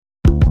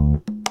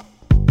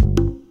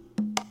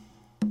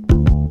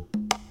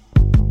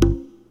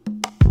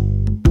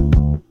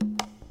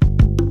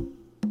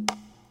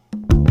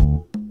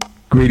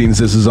Greetings,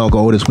 this is Uncle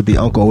Otis with the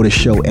Uncle Otis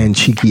Show and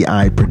Cheeky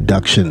Eye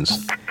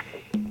Productions.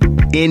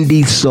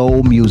 Indie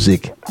soul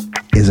music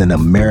is an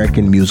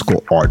American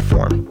musical art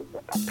form,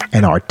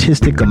 an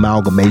artistic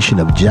amalgamation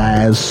of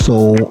jazz,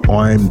 soul,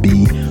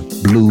 R&B,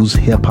 blues,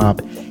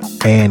 hip-hop,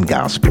 and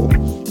gospel.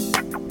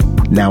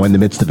 Now, in the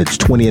midst of its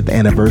 20th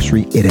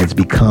anniversary, it has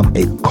become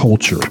a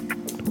culture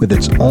with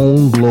its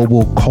own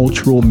global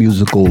cultural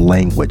musical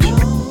language.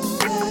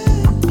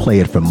 Play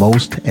it for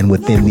most, and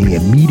within the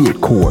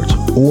immediate chords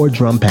or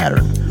drum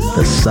pattern,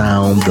 the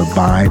sound, the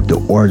vibe, the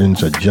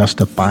organs are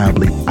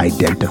justifiably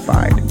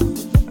identified.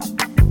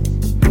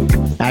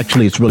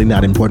 Actually, it's really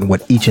not important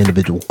what each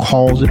individual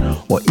calls it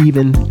or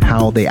even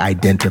how they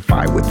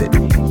identify with it.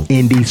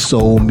 Indie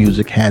soul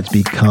music has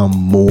become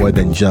more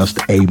than just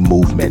a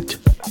movement.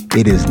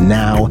 It is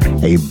now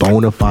a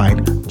bona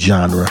fide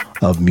genre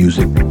of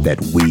music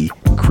that we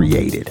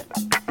created.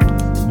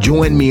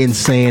 Join me in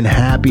saying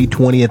happy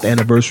 20th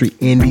anniversary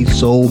indie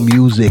soul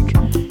music.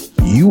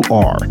 You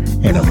are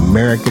an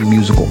American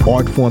musical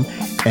art form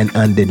and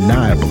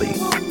undeniably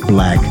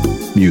black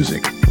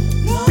music.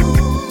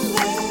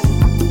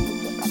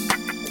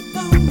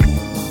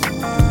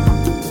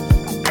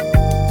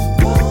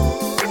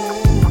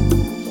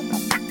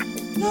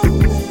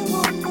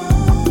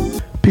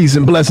 Peace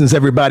and blessings,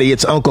 everybody.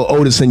 It's Uncle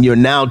Otis, and you're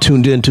now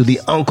tuned into the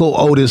Uncle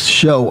Otis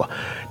Show.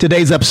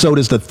 Today's episode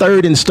is the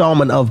third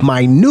installment of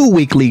my new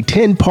weekly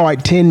 10-part,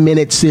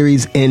 10-minute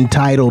series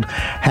entitled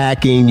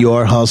Hacking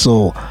Your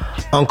Hustle.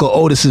 Uncle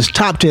Otis's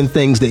top 10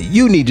 things that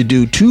you need to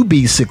do to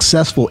be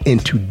successful in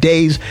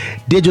today's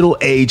digital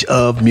age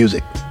of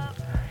music.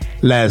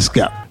 Let's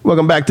go.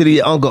 Welcome back to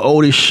the Uncle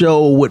Otis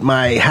Show with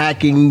my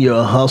Hacking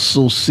Your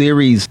Hustle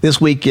series.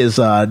 This week is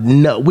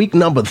week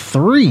number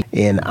 3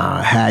 in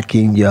our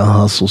Hacking Your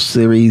Hustle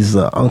series.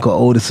 Uncle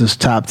Otis's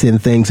top 10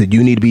 things that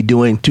you need to be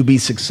doing to be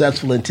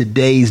successful in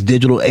today's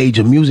digital age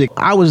of music.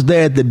 I was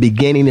there at the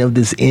beginning of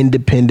this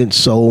independent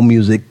soul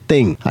music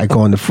thing. I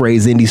coined the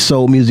phrase indie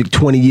soul music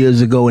 20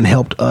 years ago and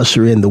helped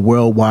usher in the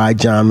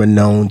worldwide genre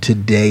known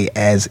today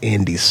as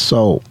indie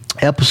soul.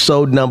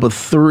 Episode number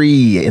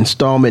 3,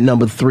 installment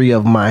number 3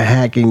 of my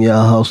Hacking Your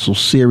Hustle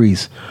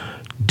series.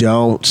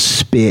 Don't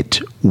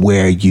spit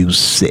where you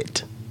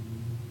sit.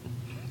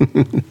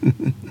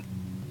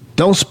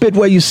 Don't spit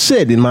where you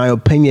sit. In my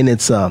opinion,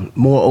 it's a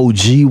more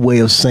OG way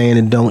of saying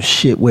it. Don't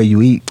shit where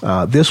you eat.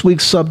 This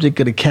week's subject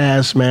of the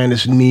cast, man,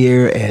 is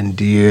near and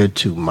dear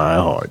to my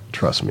heart.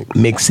 Trust me.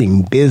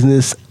 Mixing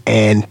business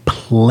and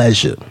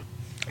pleasure.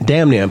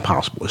 Damn near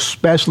impossible,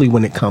 especially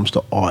when it comes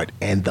to art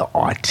and the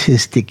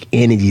artistic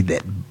energy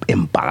that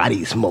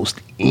embodies most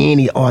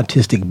any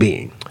artistic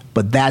being.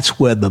 But that's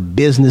where the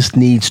business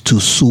needs to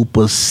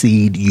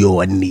supersede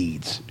your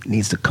needs. It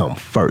needs to come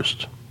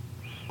first.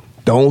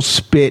 Don't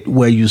spit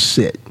where you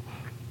sit.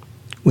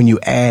 When you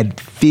add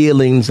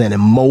feelings and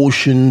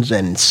emotions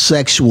and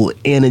sexual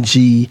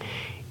energy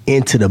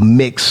into the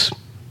mix,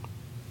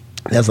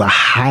 there's a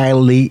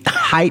highly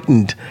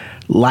heightened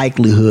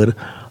likelihood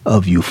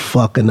of you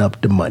fucking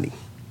up the money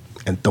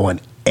and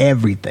throwing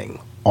everything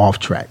off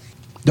track.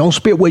 Don't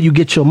spit where you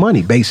get your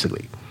money,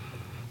 basically.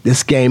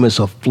 This game is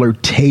a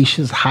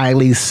flirtatious,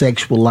 highly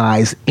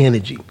sexualized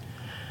energy.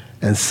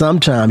 And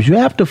sometimes you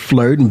have to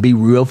flirt and be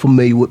real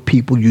familiar with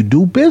people you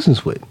do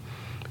business with.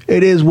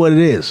 It is what it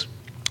is.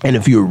 And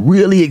if you're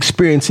really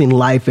experiencing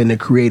life in the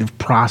creative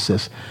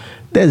process,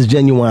 there's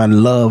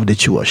genuine love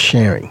that you are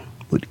sharing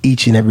with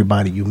each and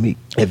everybody you meet.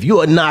 If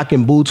you are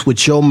knocking boots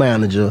with your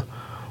manager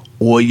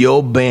or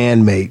your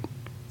bandmate,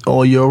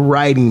 or your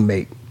writing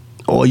mate,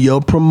 or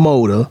your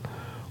promoter,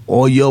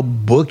 or your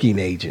booking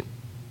agent,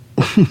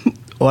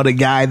 or the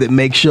guy that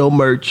makes your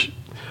merch,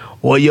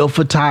 or your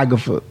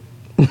photographer.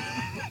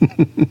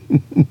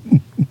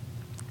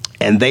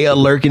 And they are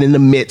lurking in the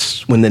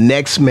midst when the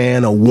next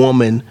man or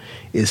woman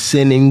is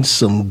sending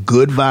some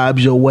good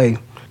vibes your way.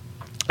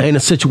 In a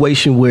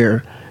situation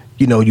where,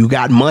 you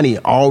got money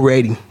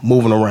already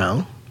moving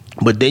around,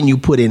 but then you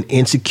put in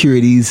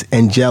insecurities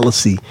and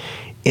jealousy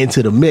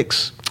into the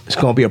mix, it's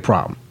going to be a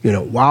problem.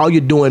 While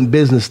you're doing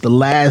business, the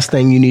last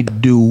thing you need to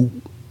do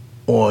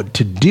or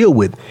to deal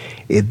with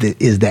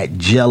is that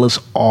jealous,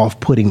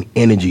 off-putting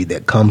energy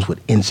that comes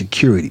with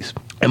insecurities.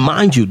 And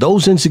mind you,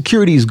 those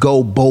insecurities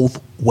go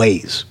both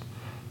ways,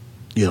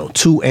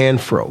 to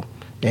and fro.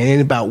 And it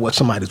ain't about what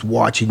somebody's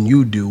watching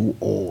you do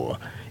or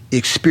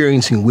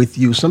experiencing with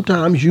you.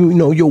 Sometimes,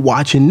 you're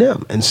watching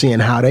them and seeing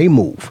how they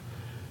move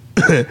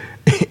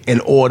in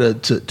order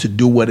to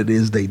do what it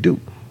is they do.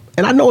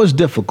 And I know it's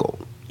difficult.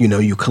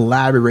 You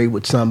collaborate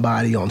with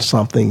somebody on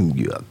something,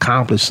 you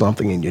accomplish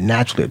something, and you're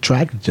naturally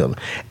attracted to them.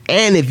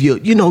 And if you're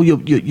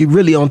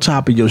really on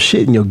top of your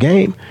shit in your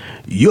game,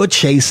 you're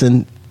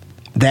chasing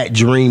that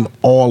dream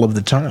all of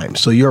the time.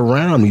 So you're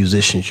around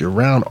musicians, you're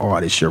around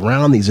artists, you're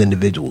around these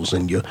individuals,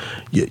 and you're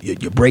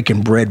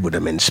breaking bread with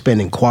them and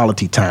spending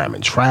quality time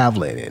and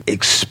traveling and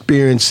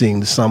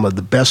experiencing some of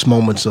the best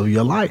moments of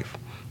your life.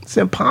 It's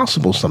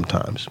impossible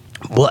sometimes,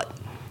 but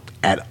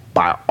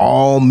by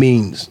all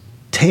means,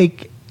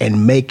 take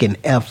and make an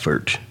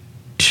effort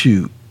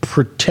to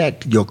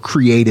protect your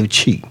creative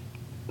chi.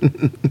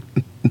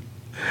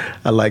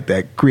 I like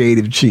that.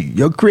 Creative chi.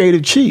 Your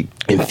creative chi.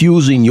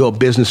 Infusing your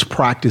business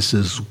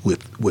practices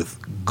with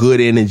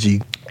good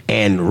energy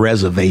and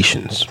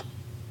reservations.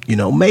 You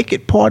know, make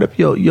it part of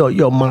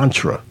your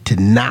mantra to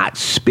not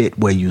spit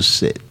where you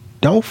sit.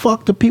 Don't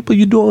fuck the people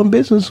you're doing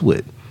business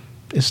with.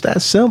 It's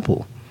that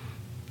simple.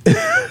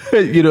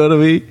 You know what I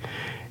mean?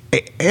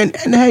 And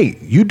hey,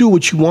 you do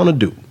what you want to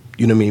do.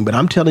 You know what I mean? But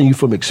I'm telling you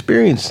from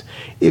experience,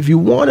 if you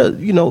want to,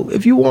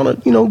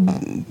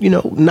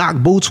 knock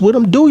boots with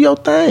them, do your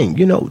thing.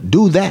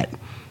 Do that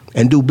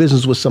and do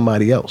business with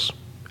somebody else.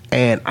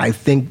 And I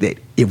think that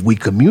if we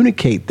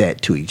communicate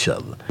that to each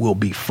other, we'll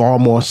be far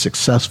more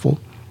successful.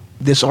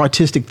 This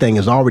artistic thing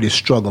is already a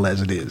struggle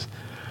as it is.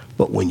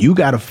 But when you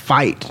got to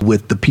fight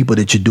with the people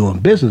that you're doing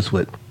business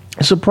with,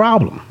 it's a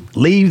problem.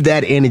 Leave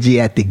that energy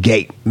at the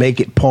gate.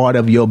 Make it part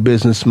of your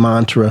business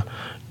mantra.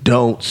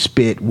 Don't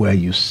spit where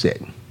you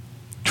sit.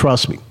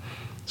 Trust me,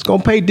 it's going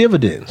to pay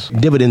dividends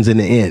in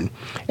the end,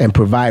 and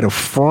provide a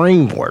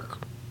framework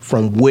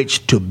from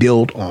which to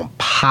build on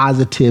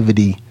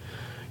positivity,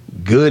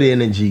 good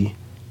energy,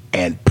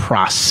 and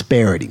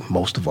prosperity,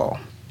 most of all.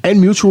 And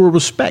mutual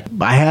respect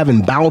by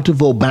having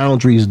bountiful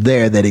boundaries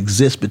there that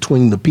exist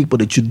between the people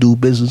that you do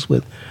business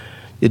with.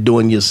 You're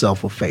doing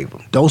yourself a favor.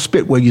 Don't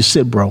spit where you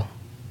sit, bro.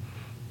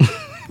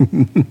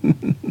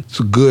 It's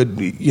a good,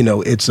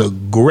 it's a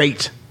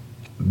great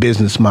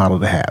business model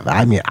to have.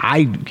 I mean,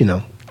 I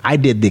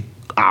did the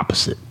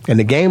opposite. And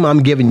the game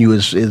I'm giving you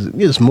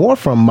is more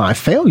from my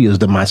failures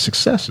than my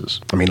successes.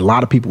 I mean, a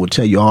lot of people will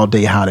tell you all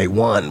day how they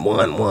won,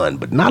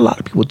 but not a lot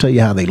of people will tell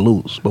you how they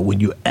lose. But when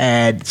you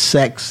add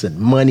sex and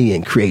money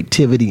and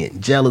creativity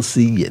and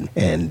jealousy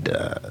and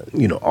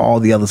all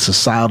the other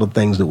societal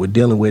things that we're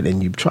dealing with,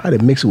 and you try to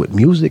mix it with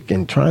music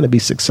and trying to be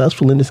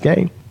successful in this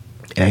game,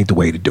 it ain't the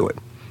way to do it.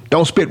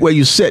 Don't spit where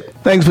you sit.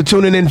 Thanks for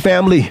tuning in,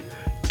 family.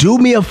 Do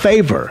me a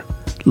favor.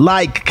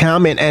 Like,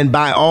 comment, and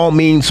by all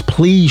means,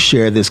 please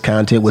share this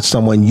content with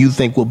someone you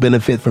think will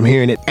benefit from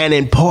hearing it. And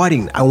in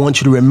parting, I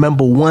want you to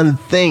remember one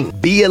thing.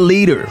 Be a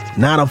leader,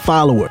 not a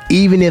follower.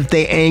 Even if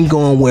they ain't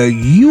going where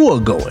you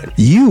are going,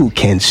 you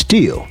can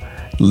still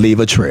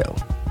leave a trail.